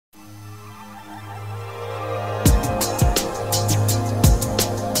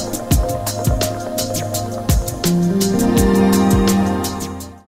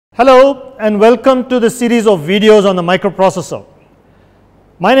Hello and welcome to the series of videos on the microprocessor.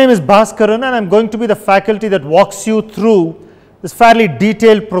 My name is Bhaskaran and I am going to be the faculty that walks you through this fairly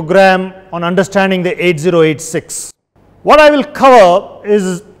detailed program on understanding the 8086. What I will cover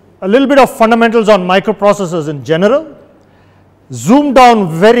is a little bit of fundamentals on microprocessors in general, zoom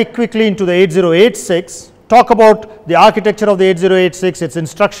down very quickly into the 8086, talk about the architecture of the 8086, its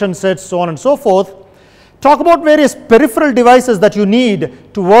instruction sets, so on and so forth. Talk about various peripheral devices that you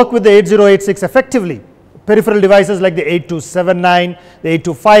need to work with the 8086 effectively. Peripheral devices like the 8279, the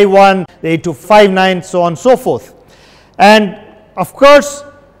 8251, the 8259, so on and so forth. And of course,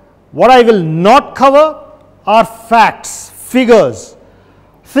 what I will not cover are facts, figures,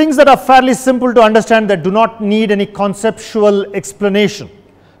 things that are fairly simple to understand that do not need any conceptual explanation.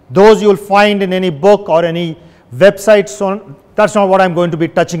 Those you will find in any book or any website, so on. That's not what I am going to be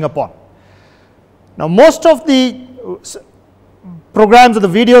touching upon. Now, most of the programs or the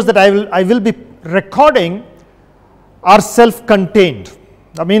videos that I will be recording are self-contained.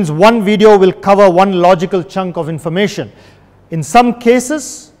 That means one video will cover one logical chunk of information. In some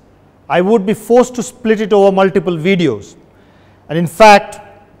cases, I would be forced to split it over multiple videos. And in fact,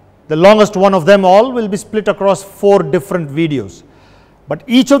 the longest one of them all will be split across 4 different videos. But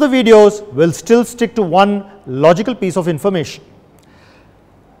each of the videos will still stick to one logical piece of information.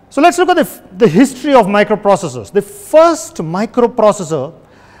 So let's look at the history of microprocessors. The first microprocessor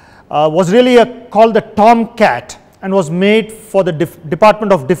was really called the Tomcat and was made for the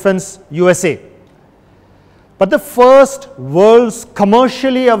Department of Defense, USA. But the first world's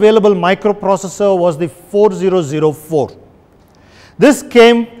commercially available microprocessor was the 4004. This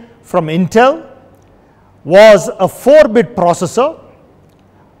came from Intel, was a 4-bit processor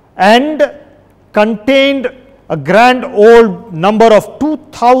and contained a grand old number of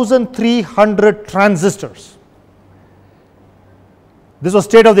 2300 transistors. This was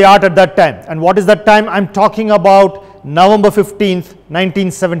state of the art at that time. And what is that time? I am talking about November 15th,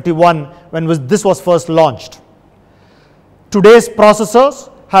 1971, when this was first launched. Today's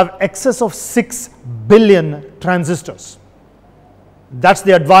processors have excess of 6 billion transistors. That's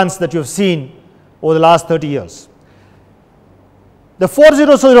the advance that you have seen over the last 30 years. The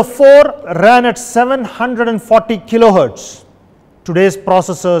 4004 ran at 740 kilohertz. Today's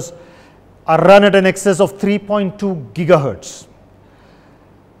processors are run at an excess of 3.2 gigahertz.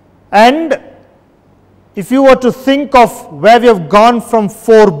 And if you were to think of where we have gone from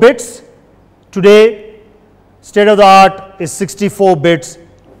 4 bits, today state of the art is 64 bits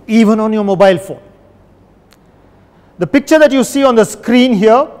even on your mobile phone. The picture that you see on the screen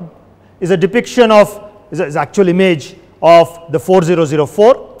here is a depiction of, is actual image of the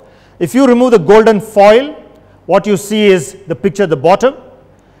 4004. If you remove the golden foil, what you see is the picture at the bottom.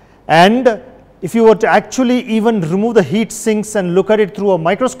 And if you were to actually even remove the heat sinks and look at it through a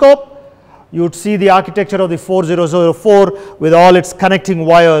microscope, you would see the architecture of the 4004 with all its connecting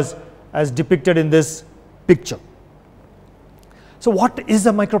wires as depicted in this picture. So what is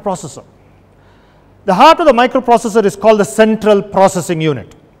a microprocessor? The heart of the microprocessor is called the central processing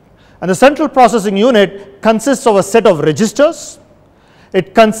unit. And the central processing unit consists of a set of registers,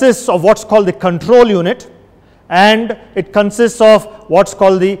 it consists of what's called the control unit, and it consists of what's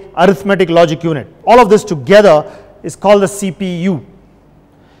called the arithmetic logic unit. All of this together is called the CPU.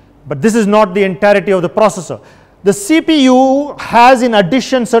 But this is not the entirety of the processor. The CPU has in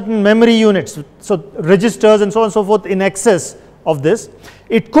addition certain memory units, so registers and so on and so forth in excess of this.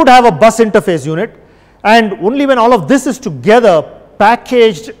 It could have a bus interface unit, and only when all of this is together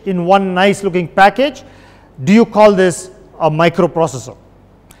packaged in one nice looking package do you call this a microprocessor.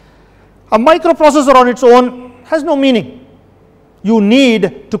 A microprocessor on its own has no meaning. You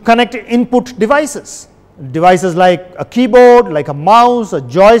need to connect input devices, devices like a keyboard, like a mouse, a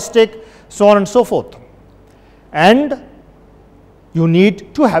joystick, so on and so forth. And you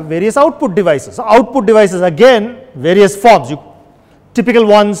need to have various output devices. Output devices, again, various forms. Typical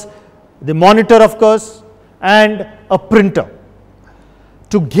ones, the monitor of course, and a printer.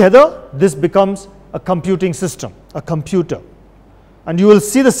 Together, this becomes a computing system, a computer. And you will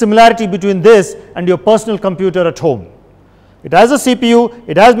see the similarity between this and your personal computer at home. It has a CPU,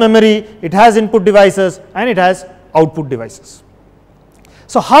 it has memory, it has input devices, and it has output devices.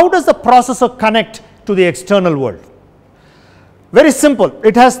 So how does the processor connect to the external world? Very simple.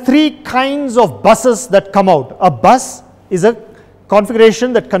 It has 3 kinds of buses that come out. A bus is a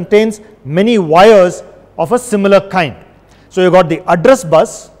configuration that contains many wires of a similar kind. So you got the address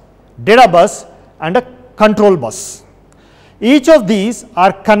bus, data bus, and a control bus. Each of these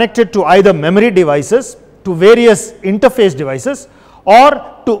are connected to either memory devices, to various interface devices, or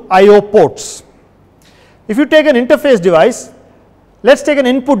to I/O ports. If you take an interface device, let's take an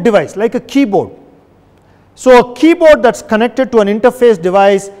input device like a keyboard. So a keyboard that's connected to an interface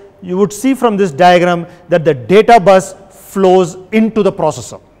device, you would see from this diagram that the data bus flows into the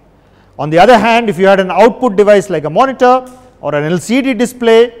processor. On the other hand, if you had an output device like a monitor or an LCD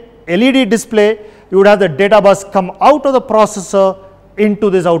display, LED display, you would have the data bus come out of the processor into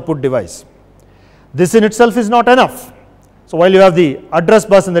this output device. This in itself is not enough. So while you have the address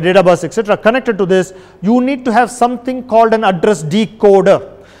bus and the data bus, etc., connected to this, you need to have something called an address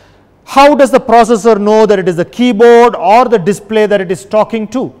decoder. How does the processor know that it is the keyboard or the display that it is talking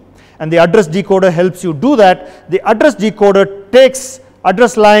to? And the address decoder helps you do that. The address decoder takes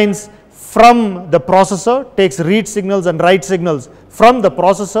address lines from the processor, takes read signals and write signals from the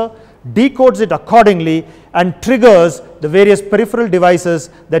processor, decodes it accordingly, and triggers the various peripheral devices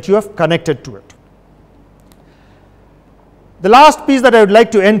that you have connected to it. The last piece that I would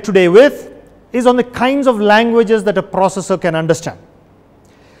like to end today with is on the kinds of languages that a processor can understand.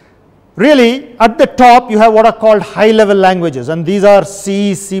 Really, at the top you have what are called high level languages, and these are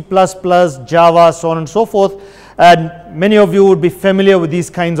C, C++, Java, so on and so forth, and many of you would be familiar with these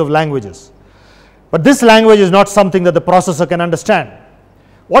kinds of languages. But this language is not something that the processor can understand.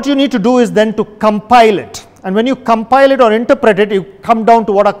 What you need to do is then to compile it, and when you compile it or interpret it, you come down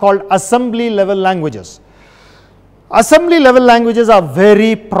to what are called assembly level languages. Assembly level languages are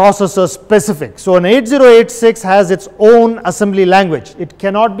very processor specific. So an 8086 has its own assembly language. It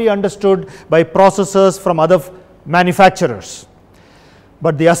cannot be understood by processors from other manufacturers.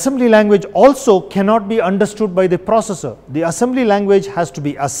 But the assembly language also cannot be understood by the processor. The assembly language has to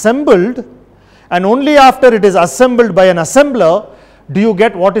be assembled, and only after it is assembled by an assembler do you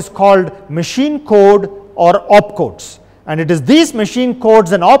get what is called machine code or opcodes. And it is these machine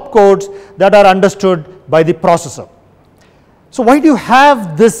codes and opcodes that are understood by the processor. So why do you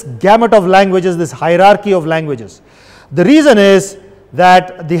have this gamut of languages, this hierarchy of languages? The reason is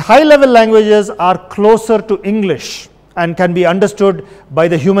that the high level languages are closer to English and can be understood by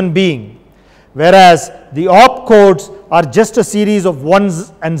the human being, whereas the opcodes are just a series of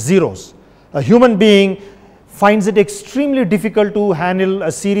ones and zeros. A human being finds it extremely difficult to handle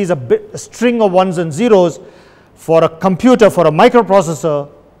a string of ones and zeros. For a computer, for a microprocessor,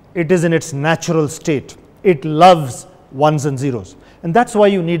 it is in its natural state. It loves ones and zeros, and that's why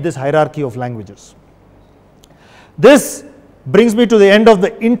you need this hierarchy of languages. This brings me to the end of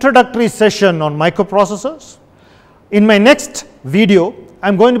the introductory session on microprocessors. In my next video,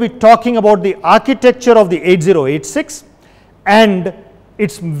 I'm going to be talking about the architecture of the 8086 and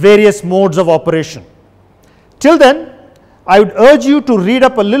its various modes of operation. Till then, I would urge you to read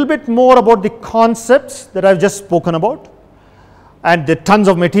up a little bit more about the concepts that I've just spoken about, and there are tons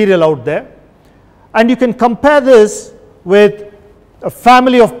of material out there, and you can compare this with a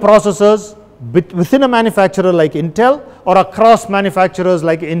family of processors within a manufacturer like Intel or across manufacturers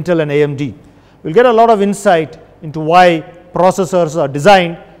like Intel and AMD. You'll get a lot of insight into why processors are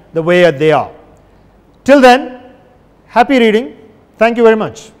designed the way they are. Till then, happy reading. Thank you very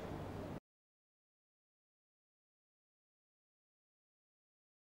much.